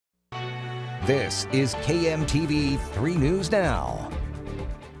This is KMTV 3 News Now.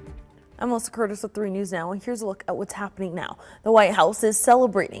 I'm Melissa Curtis with 3 News Now, and here's a look at what's happening now. The White House is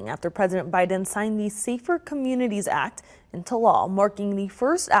celebrating after President Biden signed the Safer Communities Act into law, marking the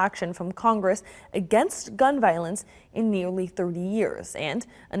first action from Congress against gun violence in nearly 30 years. And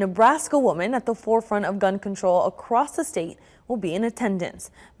a Nebraska woman at the forefront of gun control across the state will be in attendance.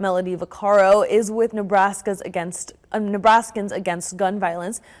 Melody Vaccaro is with Nebraskans Against Gun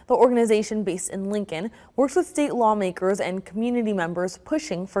Violence. The organization, based in Lincoln, works with state lawmakers and community members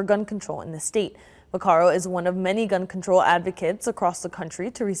pushing for gun control in the state. Vaccaro is one of many gun control advocates across the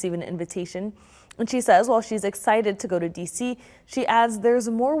country to receive an invitation. And she says while she's excited to go to D.C., she adds there's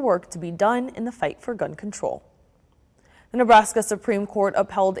more work to be done in the fight for gun control. The Nebraska Supreme Court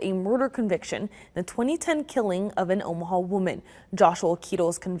upheld a murder conviction in the 2010 killing of an Omaha woman. Joshua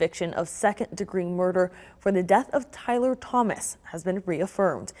Keto's conviction of second-degree murder for the death of Tyler Thomas has been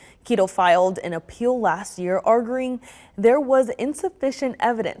reaffirmed. Keto filed an appeal last year, arguing there was insufficient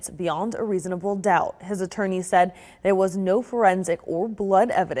evidence beyond a reasonable doubt. His attorney said there was no forensic or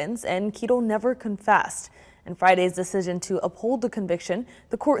blood evidence, and Keto never confessed. In Friday's decision to uphold the conviction,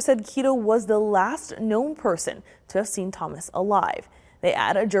 the court said Keto was the last known person to have seen Thomas alive. They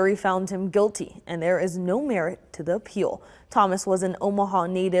add a jury found him guilty, and there is no merit to the appeal. Thomas was an Omaha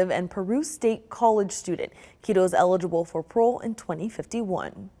native and Peru State College student. Keto is eligible for parole in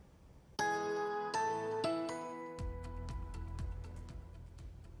 2051.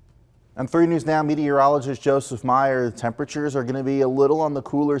 On 3 News Now, meteorologist Joseph Meyer. Temperatures are going to be a little on the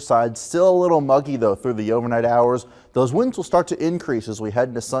cooler side, still a little muggy though through the overnight hours. Those winds will start to increase as we head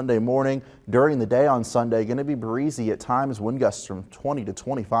into Sunday morning. During the day on Sunday, going to be breezy at times, wind gusts from 20 to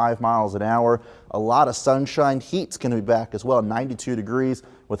 25 miles an hour. A lot of sunshine. Heat's going to be back as well, 92 degrees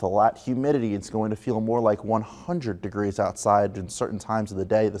with a lot of humidity. It's going to feel more like 100 degrees outside in certain times of the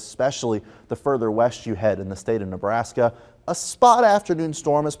day, especially the further west you head in the state of Nebraska. A spot afternoon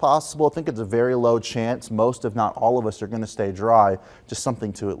storm is possible. I think it's a very low chance. Most, if not all of us, are going to stay dry. Just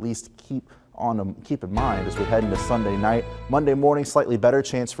something to at least keep in mind as we head into Sunday night. Monday morning, slightly better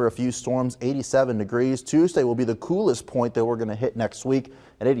chance for a few storms, 87 degrees. Tuesday will be the coolest point that we're going to hit next week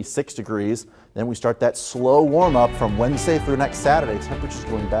at 86 degrees. Then we start that slow warm up from Wednesday through next Saturday. Temperatures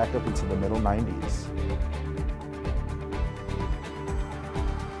going back up into the middle 90s.